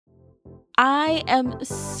I am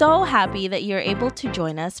so happy that you're able to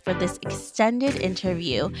join us for this extended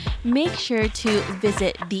interview. Make sure to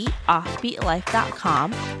visit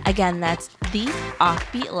theoffbeatlife.com. Again, that's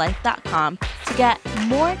theoffbeatlife.com to get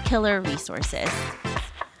more killer resources.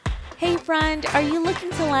 Hey friend, are you looking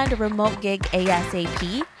to land a remote gig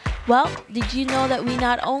ASAP? Well, did you know that we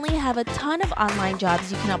not only have a ton of online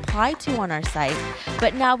jobs you can apply to on our site,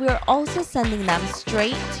 but now we're also sending them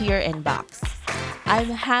straight to your inbox.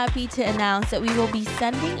 I'm happy to announce that we will be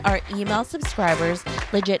sending our email subscribers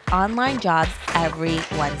legit online jobs every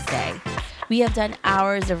Wednesday. We have done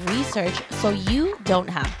hours of research, so you don't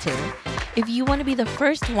have to. If you want to be the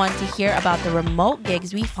first one to hear about the remote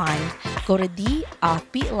gigs we find, go to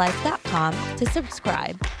theoffbeatlife.com to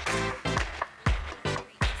subscribe.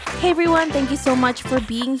 Hey everyone, thank you so much for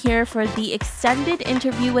being here for the extended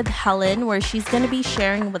interview with Helen, where she's going to be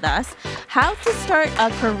sharing with us how to start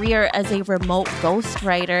a career as a remote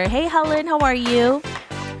ghostwriter. Hey Helen, how are you?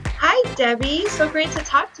 Hi Debbie, so great to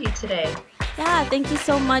talk to you today. Yeah, thank you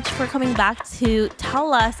so much for coming back to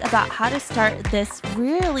tell us about how to start this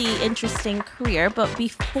really interesting career. But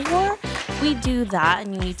before we do that,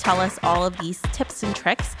 and you tell us all of these tips and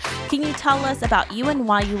tricks, can you tell us about you and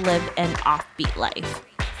why you live an offbeat life?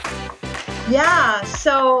 Yeah,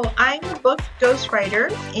 so I'm a book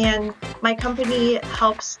ghostwriter, and my company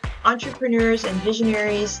helps entrepreneurs and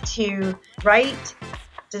visionaries to write,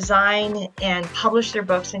 design, and publish their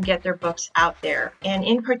books and get their books out there. And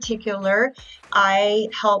in particular, I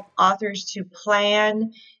help authors to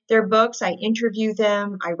plan their books. I interview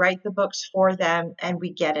them, I write the books for them, and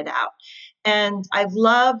we get it out. And I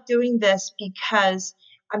love doing this because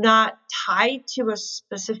I'm not tied to a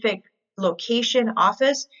specific location,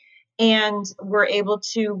 office, and we're able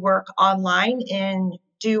to work online and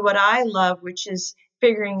do what I love, which is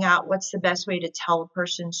figuring out what's the best way to tell a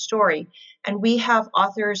person's story. And we have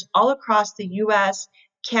authors all across the US,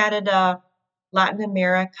 Canada, Latin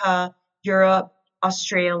America, Europe,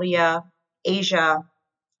 Australia, Asia,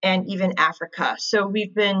 and even Africa. So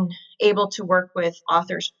we've been able to work with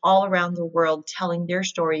authors all around the world telling their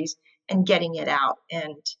stories and getting it out.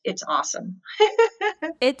 And it's awesome.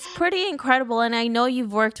 It's pretty incredible. And I know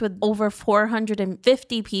you've worked with over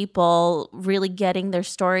 450 people really getting their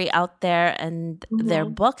story out there and their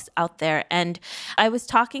books out there. And I was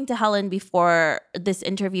talking to Helen before this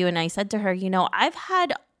interview, and I said to her, I've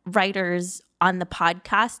had writers on the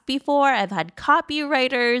podcast before. I've had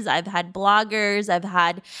copywriters, I've had bloggers, I've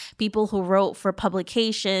had people who wrote for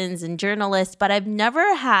publications and journalists, but I've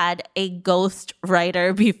never had a ghost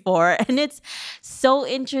writer before. And it's so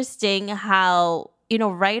interesting how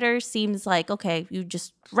writer seems like, okay, you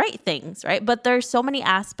just write things, right? But there's so many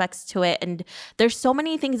aspects to it. And there's so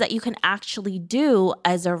many things that you can actually do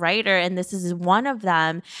as a writer. And this is one of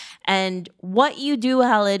them. And what you do,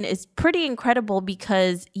 Helen, is pretty incredible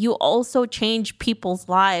because you also change people's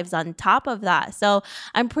lives on top of that. So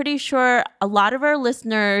I'm pretty sure a lot of our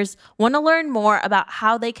listeners want to learn more about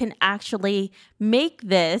how they can actually make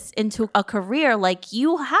this into a career like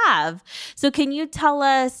you have. So can you tell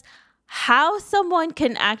us how someone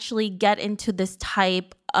can actually get into this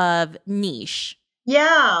type of niche?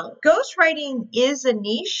 Yeah, ghostwriting is a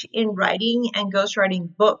niche in writing, and ghostwriting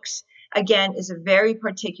books, again, is a very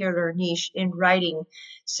particular niche in writing.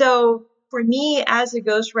 So for me as a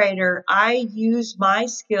ghostwriter, I use my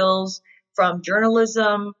skills from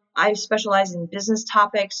journalism. I specialize in business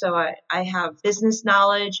topics, so I have business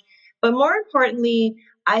knowledge. But more importantly,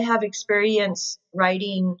 I have experience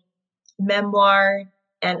writing memoir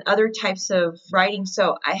and other types of writing.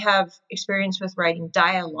 So I have experience with writing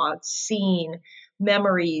dialogue, scene,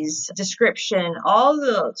 memories, description, all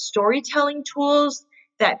the storytelling tools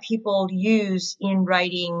that people use in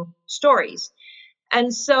writing stories.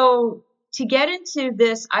 And so to get into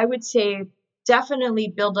this, I would say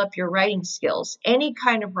definitely build up your writing skills. Any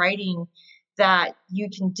kind of writing that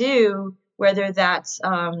you can do, whether that's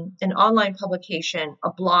an online publication,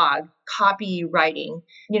 a blog, copywriting,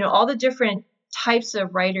 all the different types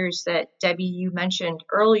of writers that Debbie, you mentioned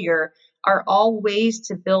earlier, are all ways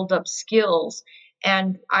to build up skills.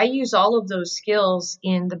 And I use all of those skills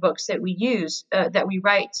in the books that we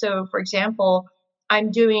write. So for example,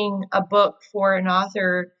 I'm doing a book for an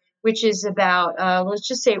author, which is about, let's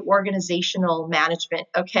just say organizational management.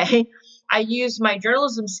 Okay. I use my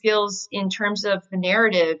journalism skills in terms of the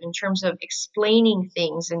narrative, in terms of explaining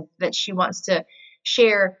things and that she wants to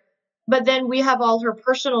share. But then we have all her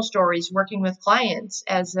personal stories working with clients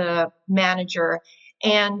as a manager,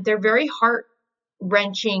 and they're very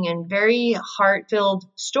heart-wrenching and very heart-filled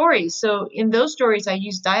stories. So in those stories, I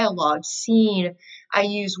use dialogue, scene, I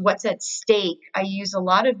use what's at stake. I use a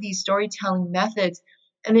lot of these storytelling methods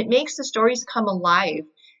and it makes the stories come alive.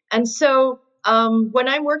 And so when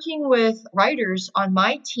I'm working with writers on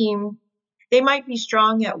my team, they might be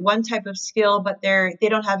strong at one type of skill, but they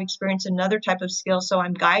don't have experience in another type of skill. So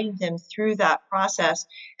I'm guiding them through that process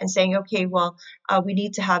and saying, okay, well, we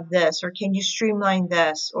need to have this, or can you streamline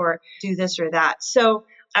this, or do this or that. So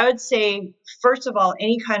I would say, first of all,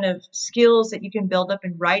 any kind of skills that you can build up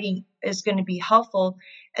in writing is going to be helpful.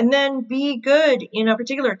 And then be good in a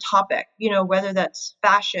particular topic, whether that's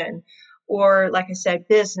fashion or, like I said,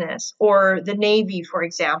 business or the Navy, for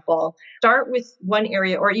example. Start with one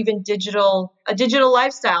area, or even a digital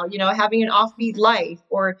lifestyle, having an offbeat life,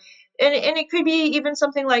 and it could be even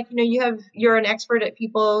something like, you're an expert at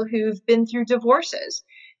people who've been through divorces,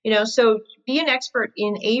 so be an expert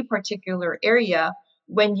in a particular area.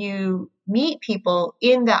 When you meet people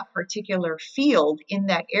in that particular field, in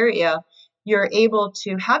that area, you're able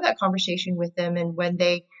to have that conversation with them. And when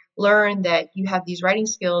they learn that you have these writing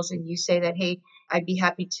skills and you say that, hey, I'd be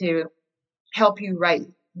happy to help you write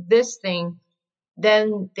this thing,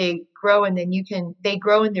 then they grow, and then they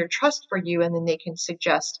grow in their trust for you, and then they can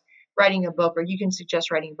suggest writing a book, or you can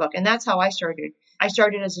suggest writing a book. And that's how I started. I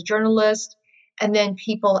started as a journalist, and then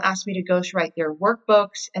people asked me to ghostwrite their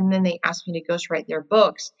workbooks, and then they asked me to ghostwrite their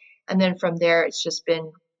books. And then from there, it's just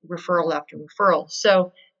been referral after referral.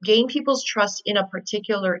 So gain people's trust in a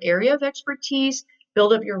particular area of expertise,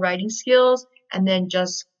 build up your writing skills, and then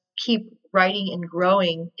just keep writing and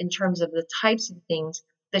growing in terms of the types of things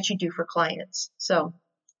that you do for clients. So,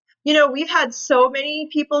 we've had so many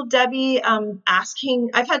people, Debbie,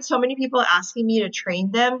 I've had so many people asking me to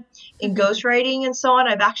train them in ghostwriting and so on.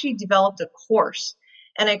 I've actually developed a course,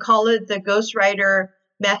 and I call it the Ghostwriter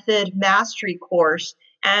Method Mastery Course.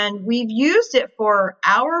 And we've used it for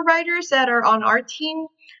our writers that are on our team.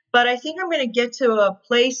 But I think I'm going to get to a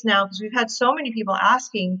place now, because we've had so many people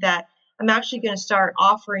asking, that I'm actually going to start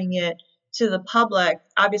offering it to the public,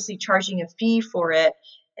 obviously charging a fee for it.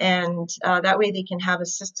 And that way they can have a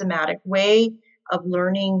systematic way of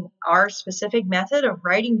learning our specific method of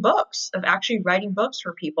writing books, of actually writing books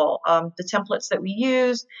for people, the templates that we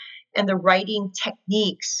use and the writing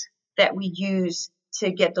techniques that we use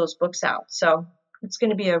to get those books out. So it's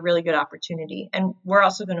going to be a really good opportunity. And we're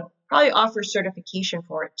also going to probably offer certification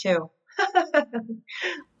for it too.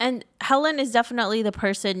 And Helen is definitely the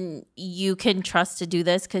person you can trust to do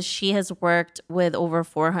this, because she has worked with over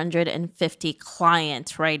 450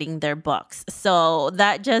 clients writing their books. So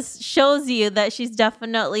that just shows you that she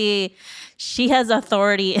has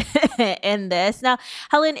authority in this. Now,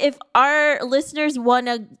 Helen, if our listeners want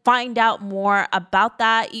to find out more about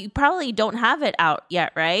that, you probably don't have it out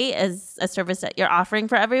yet, right? As a service that you're offering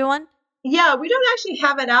for everyone? Yeah, we don't actually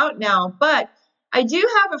have it out now, but I do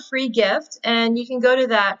have a free gift, and you can go to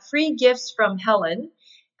that free gifts from Helen,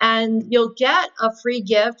 and you'll get a free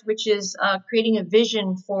gift, which is creating a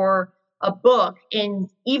vision for a book. And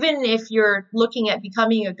even if you're looking at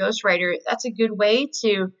becoming a ghostwriter, that's a good way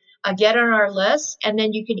to get on our list. And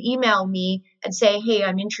then you can email me and say, hey,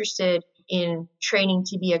 I'm interested in training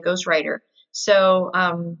to be a ghostwriter. So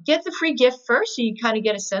get the free gift first, so you kind of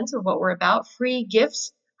get a sense of what we're about. Free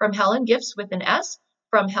gifts from Helen, gifts with an S,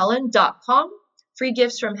 from Helen.com,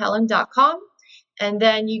 freegiftsfromhelen.com. And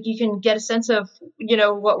then you can get a sense of,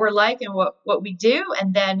 what we're like and what we do.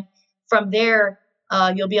 And then from there,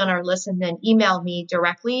 you'll be on our list, and then email me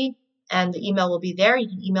directly, and the email will be there. You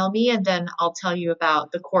can email me, and then I'll tell you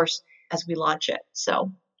about the course as we launch it.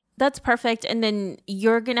 So That's perfect. And then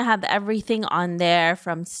you're going to have everything on there,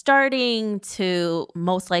 from starting to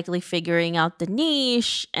most likely figuring out the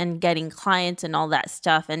niche and getting clients and all that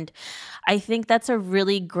stuff. And I think that's a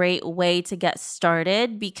really great way to get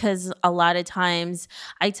started, because a lot of times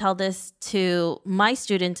I tell this to my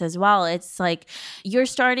students as well. It's like, you're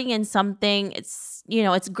starting in something, it's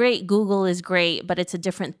great. Google is great, but it's a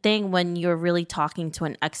different thing when you're really talking to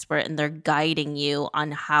an expert and they're guiding you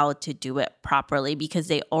on how to do it properly, because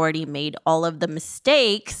they already made all of the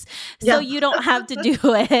mistakes. So you don't have to do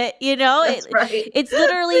it. That's right. It's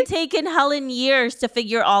literally taken Helen years to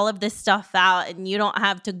figure all of this stuff out, and you don't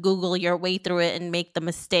have to Google your way through it and make the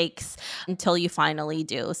mistakes until you finally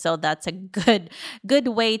do. So that's a good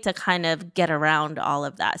way to kind of get around all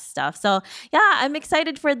of that stuff. So yeah, I'm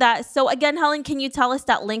excited for that. So again, Helen, can you tell us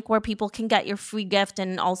that link where people can get your free gift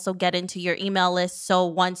and also get into your email list, so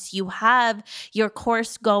once you have your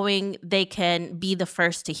course going, they can be the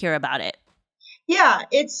first to hear about it? Yeah,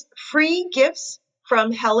 it's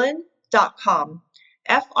freegiftsfromhelen.com.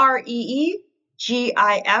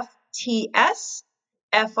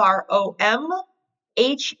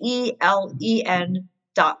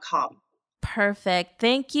 FreeGiftsFromHelen.com. Perfect.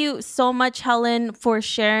 Thank you so much, Helen, for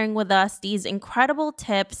sharing with us these incredible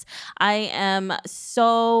tips. I am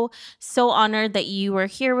so honored that you were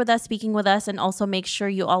here with us, speaking with us, and also make sure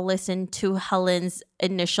you all listen to Helen's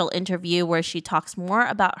initial interview where she talks more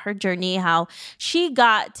about her journey, how she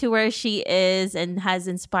got to where she is and has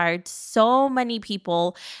inspired so many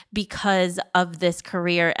people because of this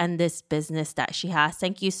career and this business that she has.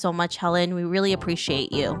 Thank you so much, Helen. We really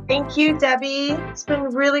appreciate you. Thank you, Debbie. It's been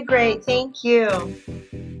really great. Thank you.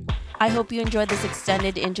 I hope you enjoyed this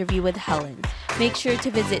extended interview with Helen. Make sure to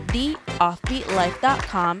visit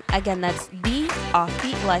theoffbeatlife.com. Again, that's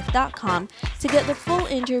theoffbeatlife.com to get the full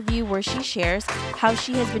interview where she shares how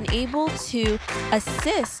she has been able to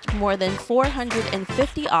assist more than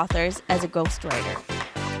 450 authors as a ghostwriter.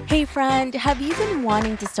 Hey friend, have you been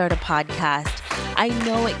wanting to start a podcast? I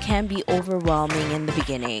know it can be overwhelming in the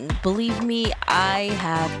beginning. Believe me, I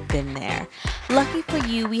have been there. Lucky for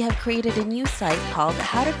you, we have created a new site called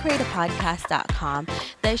howtocreateapodcast.com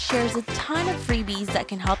that shares a ton of freebies that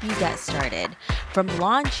can help you get started. From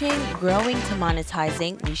launching, growing to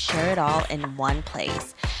monetizing, we share it all in one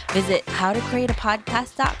place. Visit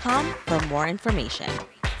howtocreateapodcast.com for more information.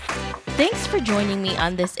 Thanks for joining me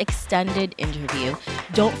on this extended interview.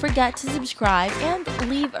 Don't forget to subscribe and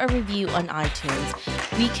leave a review on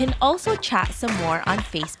iTunes. We can also chat some more on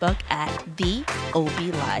Facebook at The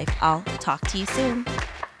OB Life. I'll talk to you soon.